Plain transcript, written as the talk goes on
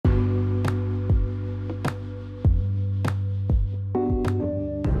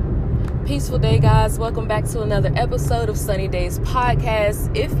Peaceful day, guys. Welcome back to another episode of Sunny Days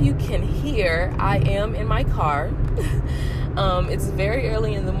Podcast. If you can hear, I am in my car. It's very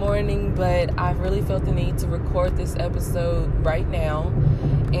early in the morning, but I've really felt the need to record this episode right now.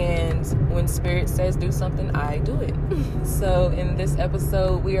 And when Spirit says do something, I do it. So in this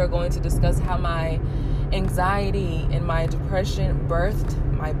episode, we are going to discuss how my anxiety and my depression birthed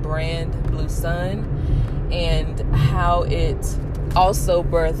my brand, Blue Sun, and how it also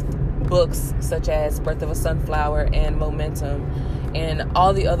birthed books such as Birth of a Sunflower and Momentum and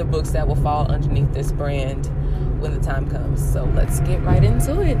all the other books that will fall underneath this brand when the time comes. So let's get right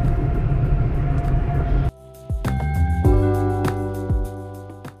into it.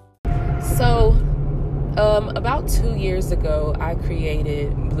 So about 2 years ago, I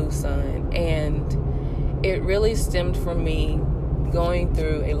created Blue Sun, and it really stemmed from me going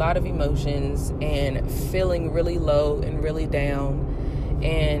through a lot of emotions and feeling really low and really down,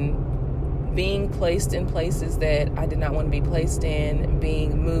 and being placed in places that I did not want to be placed in,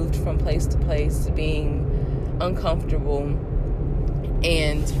 being moved from place to place, being uncomfortable,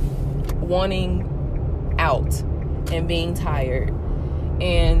 and wanting out, and being tired.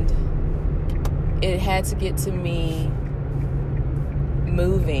 And it had to get to me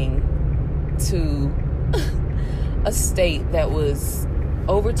moving to a state that was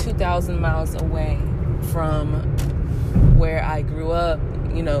over 2,000 miles away from where I grew up,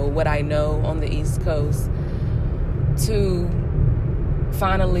 what I know on the East Coast, to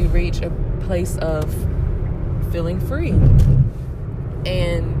finally reach a place of feeling free.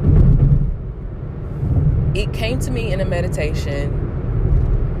 And it came to me in a meditation,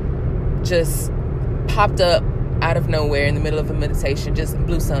 just popped up out of nowhere in the middle of a meditation, just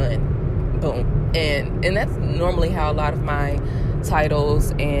Blue Sun, boom. And that's normally how a lot of my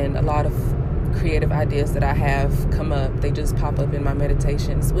titles and a lot of creative ideas that I have come up. They just pop up in my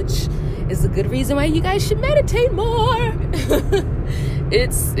meditations, which is a good reason why you guys should meditate more.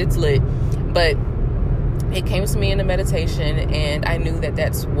 It's lit. But it came to me in a meditation, and I knew that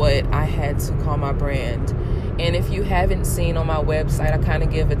that's what I had to call my brand. And if you haven't seen on my website, I kind of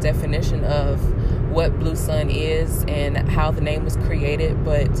give a definition of what Blue Sun is and how the name was created.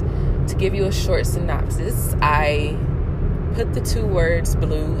 But to give you a short synopsis, I put the two words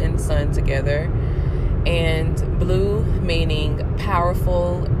blue and sun together, and blue meaning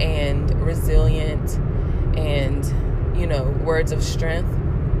powerful and resilient and words of strength,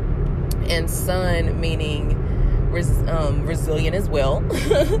 and sun meaning resilient as well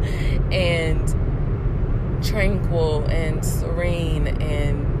and tranquil and serene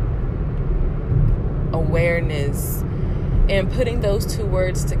and awareness. And putting those two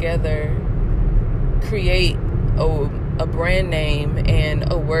words together create a brand name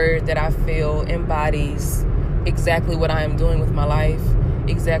and a word that I feel embodies exactly what I am doing with my life,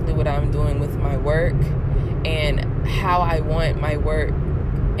 exactly what I'm doing with my work, and how I want my work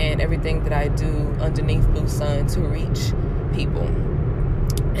and everything that I do underneath Blue Sun to reach people,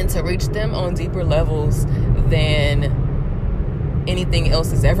 and to reach them on deeper levels than anything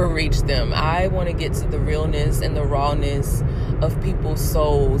else has ever reached them. I want to get to the realness and the rawness of people's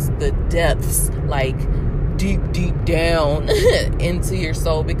souls, the depths, like deep down into your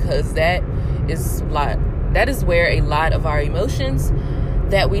soul, because that is where a lot of our emotions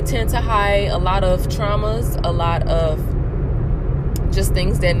that we tend to hide, a lot of traumas, a lot of just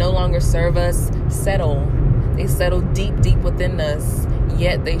things that no longer serve us settle. They settle deep within us,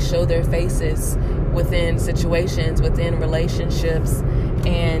 yet they show their faces within situations, within relationships,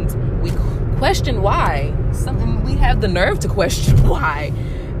 and we question why. We have the nerve to question why,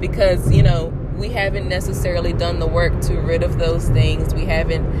 because we haven't necessarily done the work to rid of those things. We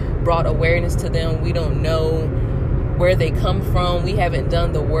haven't brought awareness to them. We don't know where they come from. We haven't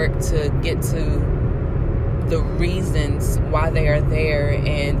done the work to get to the reasons why they are there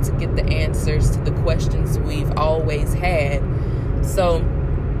and to get the answers to the questions we've always had. So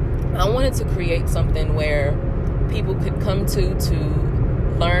I wanted to create something where people could come to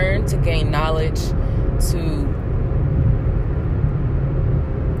learn, to gain knowledge, to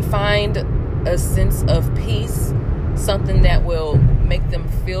find a sense of peace, something that will make them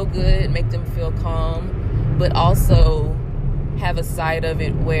feel good, make them feel calm, but also have a side of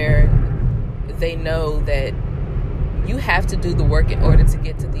it where they know that you have to do the work in order to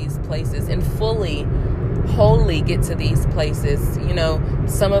get to these places and wholly get to these places.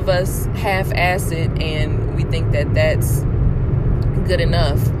 Some of us half-ass it and we think that that's good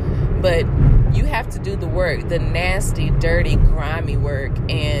enough, but you have to do the work, the nasty, dirty, grimy work.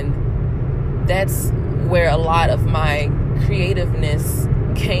 And that's where a lot of my creativeness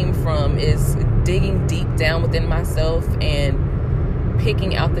came from, is digging deep down within myself and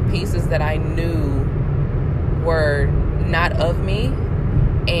picking out the pieces that I knew were not of me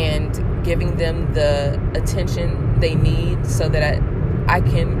and giving them the attention they need so that I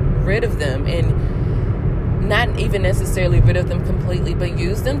can rid of them, and not even necessarily rid of them completely, but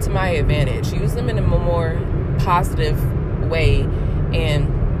use them to my advantage, use them in a more positive way,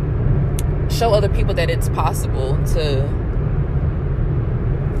 and show other people that it's possible to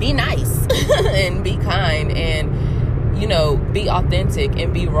be nice and be kind and, you know, be authentic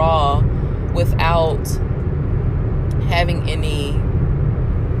and be raw without having any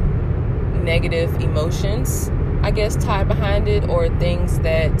negative emotions, I guess, tied behind it, or things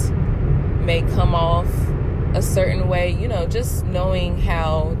that may come off a certain way. You know, just knowing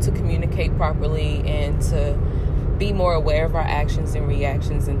how to communicate properly and to be more aware of our actions and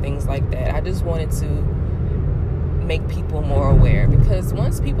reactions and things like that. I just wanted to make people more aware, because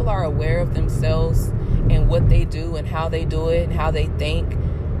once people are aware of themselves and what they do and how they do it and how they think,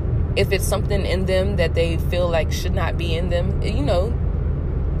 if it's something in them that they feel like should not be in them, you know,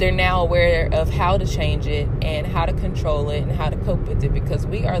 they're now aware of how to change it and how to control it and how to cope with it, because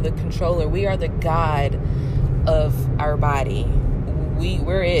we are the controller. We are the God of our body.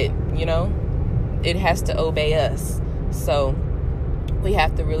 We're it, you know. It has to obey us. So we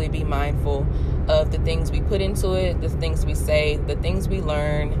have to really be mindful of the things we put into it, the things we say, the things we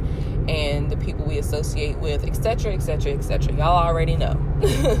learn, and the people we associate with, etc., etc., etc. Y'all already know.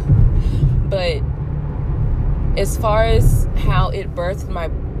 But as far as how it birthed my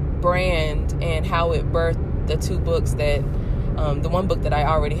brand and how it birthed the two books that, the one book that I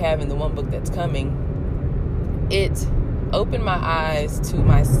already have and the one book that's coming, it opened my eyes to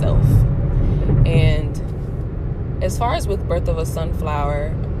myself. And as far as with Birth of a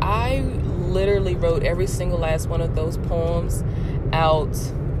Sunflower, I literally wrote every single last one of those poems out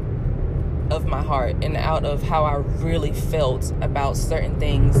of my heart and out of how I really felt about certain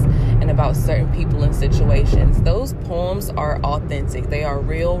things and about certain people and situations. Those poems are authentic. They are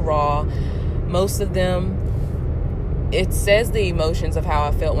real, raw. Most of them, it says the emotions of how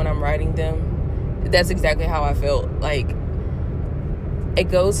I felt when I'm writing them. That's exactly how I felt. Like, it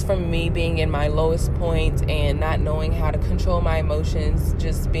goes from me being in my lowest point and not knowing how to control my emotions,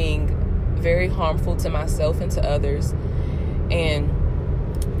 just being very harmful to myself and to others, and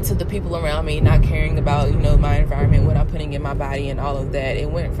to the people around me, not caring about, you know, my environment, what I'm putting in my body and all of that.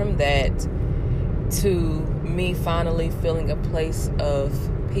 It went from that to me finally feeling a place of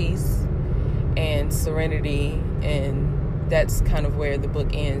peace and serenity, and that's kind of where the book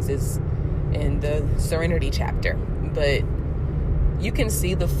ends, is in the serenity chapter. But you can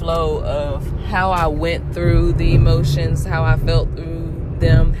see the flow of how I went through the emotions, how I felt through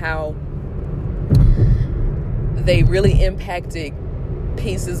them, how they really impacted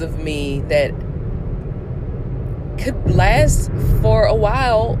pieces of me that could last for a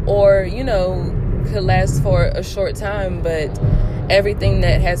while, or, you know, could last for a short time. But everything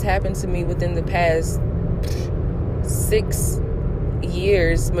that has happened to me within the past 6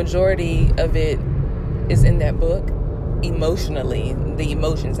 years, majority of it is in that book. Emotionally, the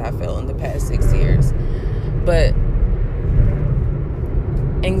emotions I felt in the past 6 years. But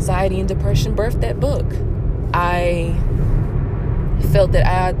anxiety and depression birthed that book. I felt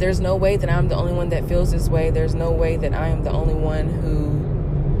that there's no way that I'm the only one that feels this way. There's no way that I am the only one who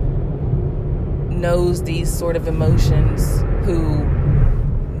knows these sort of emotions, who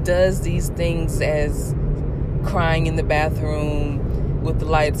does these things as crying in the bathroom with the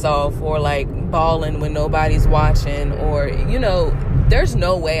lights off, or like bawling when nobody's watching, or, you know, there's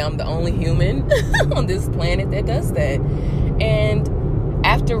no way I'm the only human on this planet that does that. And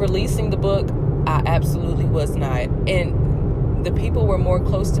after releasing the book, I absolutely was not. And the people were more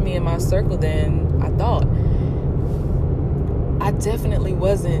close to me in my circle than I thought. I definitely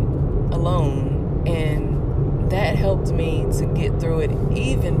wasn't alone, and that helped me to get through it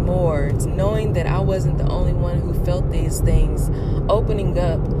even more. It's knowing that I wasn't the only one who felt these things, opening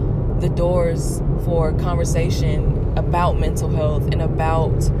up the doors for conversation about mental health and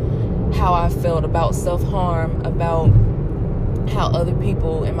about how I felt, about self-harm, about how other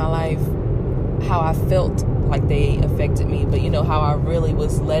people in my life, how I felt like they affected me, but, you know, how I really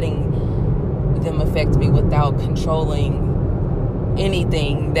was letting them affect me without controlling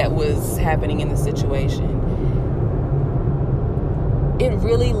anything that was happening in the situation. It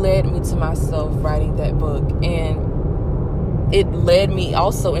really led me to myself writing that book, and it led me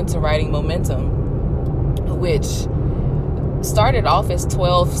also into writing Momentum, which started off as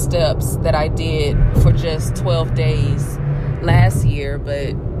 12 steps that I did for just 12 days last year,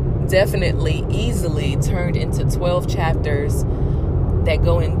 but definitely easily turned into 12 chapters that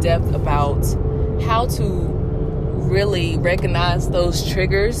go in depth about how to really recognize those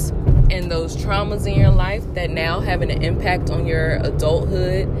triggers and those traumas in your life that now having an impact on your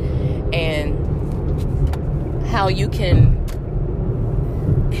adulthood, and how you can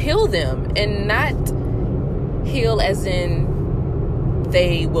heal them, and not heal as in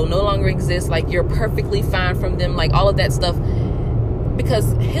they will no longer exist, like you're perfectly fine from them, like all of that stuff.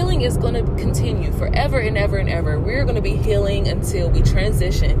 Because healing is going to continue forever and ever and ever. We're going to be healing until we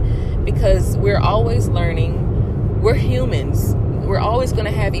transition, because we're always learning. We're humans. We're always going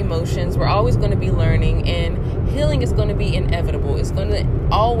to have emotions. We're always going to be learning, and healing is going to be inevitable. It's going to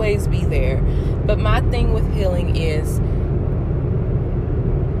always be there. But my thing with healing is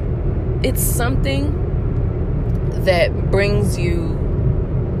it's something that brings you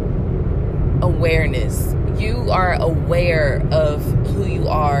awareness. You are aware of who you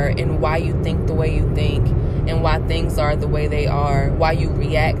are and why you think the way you think, and why things are the way they are, why you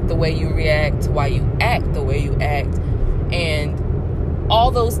react the way you react, why you act the way you act, and all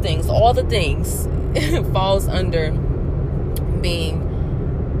those things, all the things falls under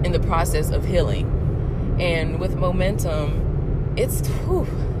being in the process of healing. And with momentum, it's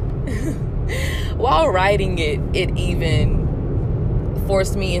while writing it even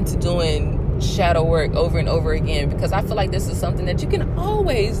forced me into doing shadow work over and over again, because I feel like this is something that you can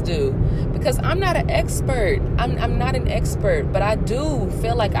always do, because I'm not an expert. I'm not an expert, but I do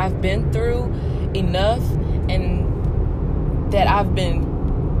feel like I've been through enough, and that I've been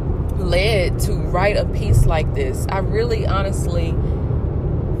led to write a piece like this. I really honestly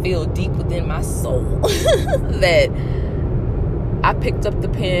feel deep within my soul that I picked up the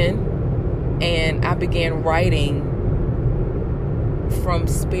pen and I began writing from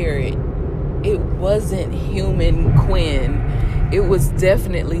spirit. It wasn't human Quinn. It was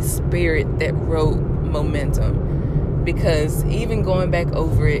definitely spirit that wrote momentum. Because even going back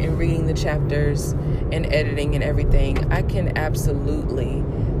over it and reading the chapters and editing and everything, I can absolutely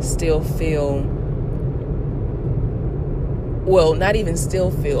still feel, well, not even still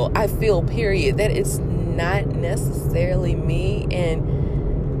feel, I feel, period, that it's not necessarily me.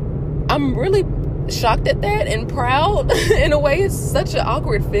 And I'm really shocked at that and proud. In a way, it's such an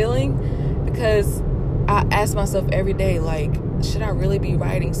awkward feeling, because I ask myself every day, like, should I really be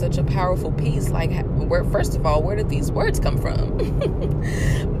writing such a powerful piece? Like, first of all, where did these words come from?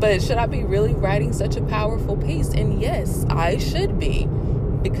 But should I be really writing such a powerful piece? And yes, I should be,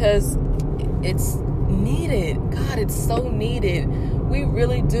 because it's needed. God, it's so needed. We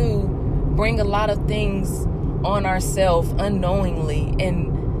really do bring a lot of things on ourselves unknowingly, and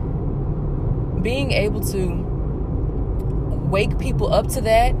being able to wake people up to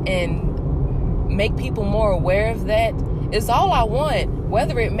that and make people more aware of that is all I want.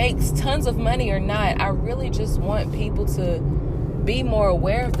 Whether it makes tons of money or not, I really just want people to be more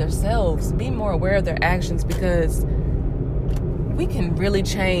aware of themselves, be more aware of their actions, because we can really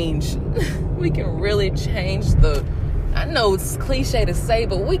change. We can really change I know it's cliche to say,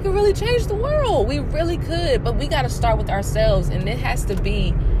 but we can really change the world. We really could, but we got to start with ourselves, and it has to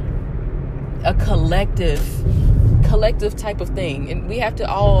be a collective type of thing, and we have to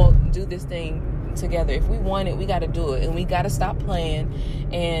all do this thing together. If we want it, we got to do it, and we got to stop playing.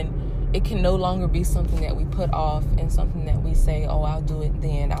 And it can no longer be something that we put off and something that we say, oh, I'll do it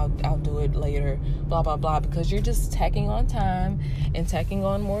then, I'll do it later, blah blah blah, because you're just tacking on time and tacking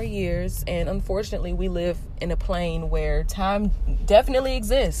on more years. And unfortunately, we live in a plane where time definitely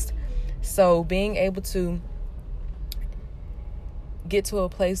exists. So being able to get to a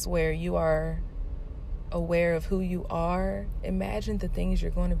place where you are aware of who you are, imagine the things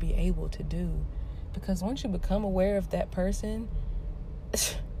you're going to be able to do. Because once you become aware of that person,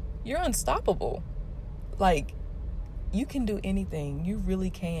 you're unstoppable. Like, you can do anything. You really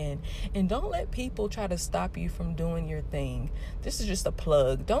can. And don't let people try to stop you from doing your thing. This is just a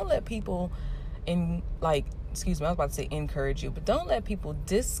plug. Don't let people I was about to say encourage you, but don't let people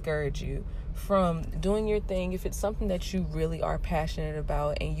discourage you from doing your thing. If it's something that you really are passionate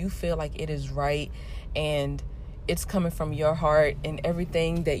about and you feel like it is right and it's coming from your heart, and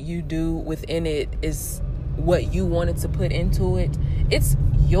everything that you do within it is what you wanted to put into it, it's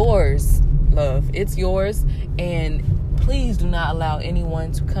yours, love. It's yours. And please do not allow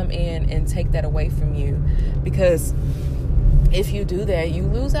anyone to come in and take that away from you, because if you do that, you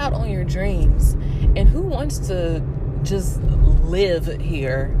lose out on your dreams. And who wants to just live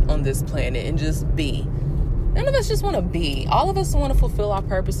here on this planet and just be? None of us just want to be. All of us want to fulfill our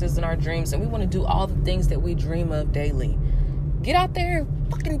purposes and our dreams, and we want to do all the things that we dream of daily. Get out there,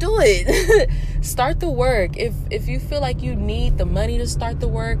 fucking do it. Start the work. If you feel like you need the money to start the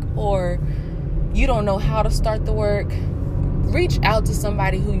work, or you don't know how to start the work, reach out to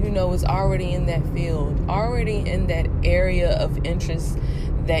somebody who you know is already in that field, already in that area of interest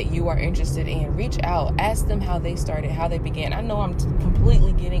that you are interested in. Reach out, ask them how they started, how they began. I know I'm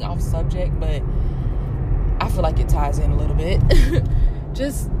completely getting off subject, but I feel like it ties in a little bit.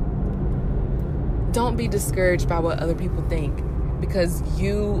 Just don't be discouraged by what other people think, because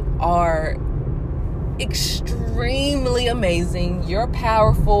you are extremely amazing. You're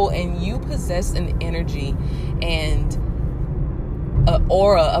powerful, and you possess an energy and an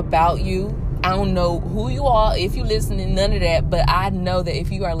aura about you. I don't know who you are, if you're listening, none of that, but I know that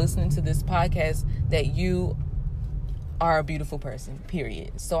if you are listening to this podcast, that you are a beautiful person,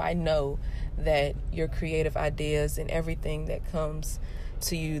 period. So I know that your creative ideas and everything that comes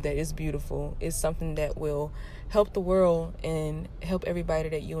to you that is beautiful is something that will help the world and help everybody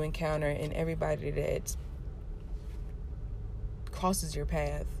that you encounter and everybody that crosses your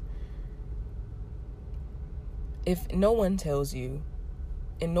path. If no one tells you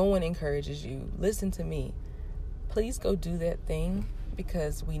and no one encourages you, listen to me. Please go do that thing,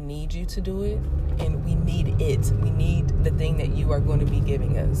 because we need you to do it, and we need it. We need the thing that you are going to be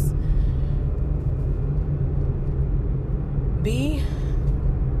giving us. Be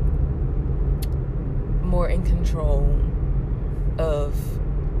more in control of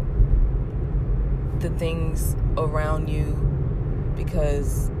the things around you,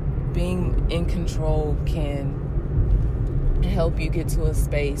 because being in control can help you get to a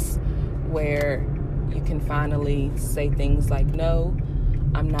space where you can finally say things like, no,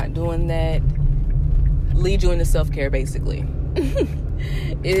 I'm not doing that. Lead you into self-care, basically.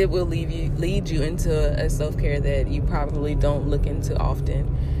 It will lead you into a self-care that you probably don't look into often.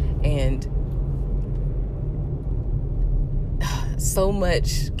 And so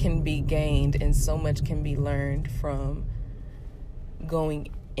much can be gained and so much can be learned from going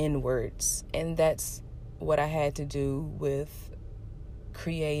inwards. And that's what I had to do with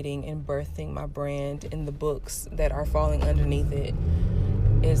creating and birthing my brand in the books that are falling underneath it,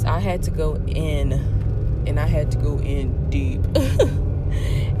 is I had to go in, and I had to go in deep.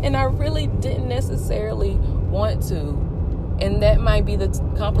 And I really didn't necessarily want to. And that might be the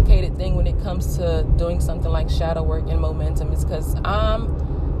complicated thing when it comes to doing something like shadow work and momentum, is because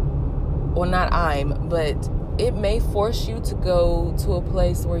but it may force you to go to a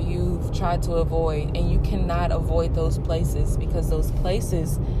place where you've tried to avoid, and you cannot avoid those places, because those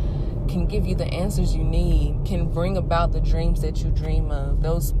places can give you the answers you need, can bring about the dreams that you dream of.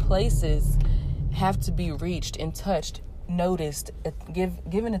 Those places have to be reached and touched, noticed,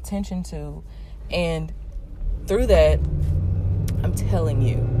 given attention to. And through that, I'm telling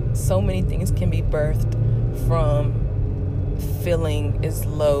you, so many things can be birthed from feeling as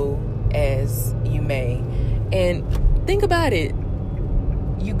low as you may. And think about it.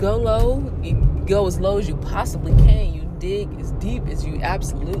 You go low, you go as low as you possibly can. You dig as deep as you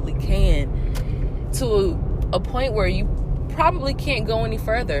absolutely can, to a point where you probably can't go any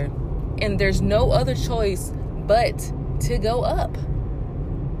further. And there's no other choice but to go up.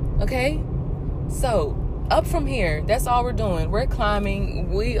 Okay? So, up from here, that's all we're doing. We're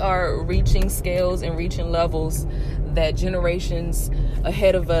climbing. We are reaching scales and reaching levels that generations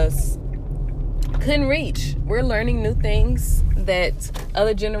ahead of us couldn't reach. We're learning new things that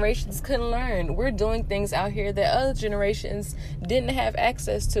other generations couldn't learn. We're doing things out here that other generations didn't have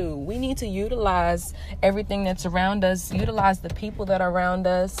access to. We need to utilize everything that's around us, utilize the people that are around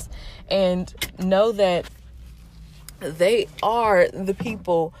us, and know that they are the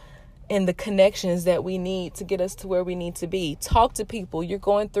people and the connections that we need to get us to where we need to be. Talk to people. You're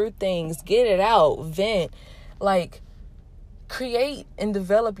going through things. Get it out. Vent. Create and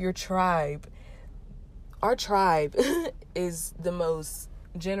develop your tribe. Our tribe is the most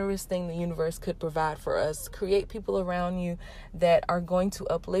generous thing the universe could provide for us. Create people around you that are going to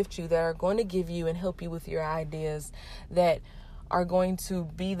uplift you, that are going to give you and help you with your ideas, that are going to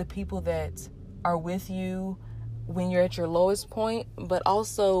be the people that are with you when you're at your lowest point, but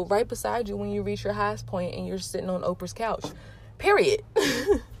also right beside you when you reach your highest point and you're sitting on Oprah's couch. Period.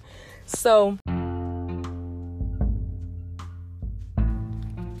 So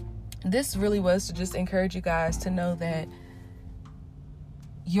this really was to just encourage you guys to know that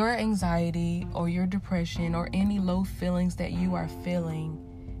your anxiety or your depression or any low feelings that you are feeling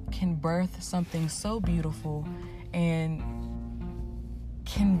can birth something so beautiful and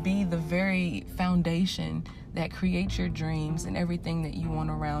can be the very foundation that creates your dreams and everything that you want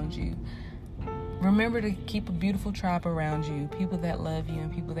around you. Remember to keep a beautiful tribe around you, people that love you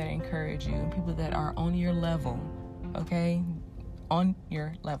and people that encourage you and people that are on your level, okay? On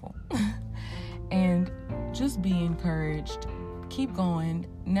your level. And just be encouraged. Keep going.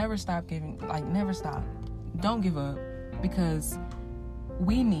 Never stop giving. Never stop. Don't give up. because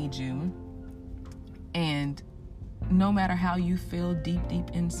we need you. And no matter how you feel deep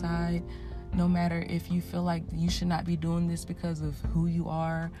inside, no matter if you feel like you should not be doing this because of who you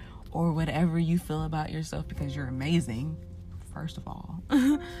are or whatever you feel about yourself, because you're amazing, first of all.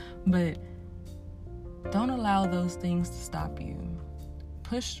 But don't allow those things to stop you.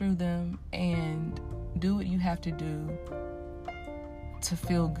 Push through them and do what you have to do to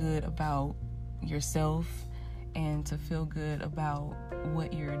feel good about yourself and to feel good about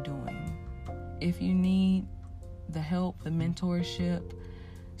what you're doing. If you need the help, the mentorship,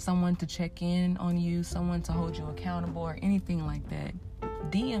 someone to check in on you, someone to hold you accountable or anything like that,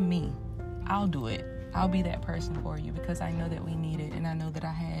 DM me. I'll do it. I'll be that person for you, because I know that we need it, and I know that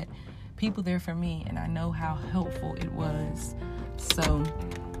I had people there for me, and I know how helpful it was. So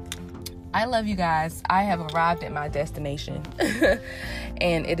I love you guys. I have arrived at my destination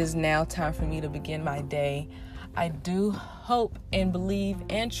and it is now time for me to begin my day. I do hope and believe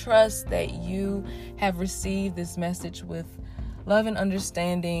and trust that you have received this message with love and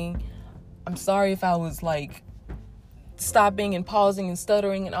understanding. I'm sorry if I was like stopping and pausing and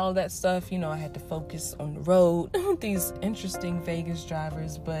stuttering and all that stuff. I had to focus on the road with these interesting Vegas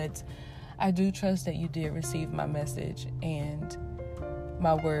drivers, but I do trust that you did receive my message and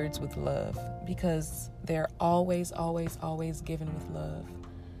my words with love, because they're always, always, always given with love.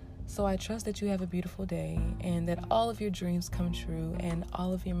 So I trust that you have a beautiful day, and that all of your dreams come true, and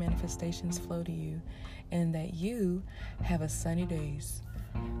all of your manifestations flow to you, and that you have a sunny days.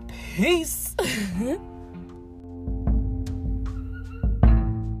 Peace.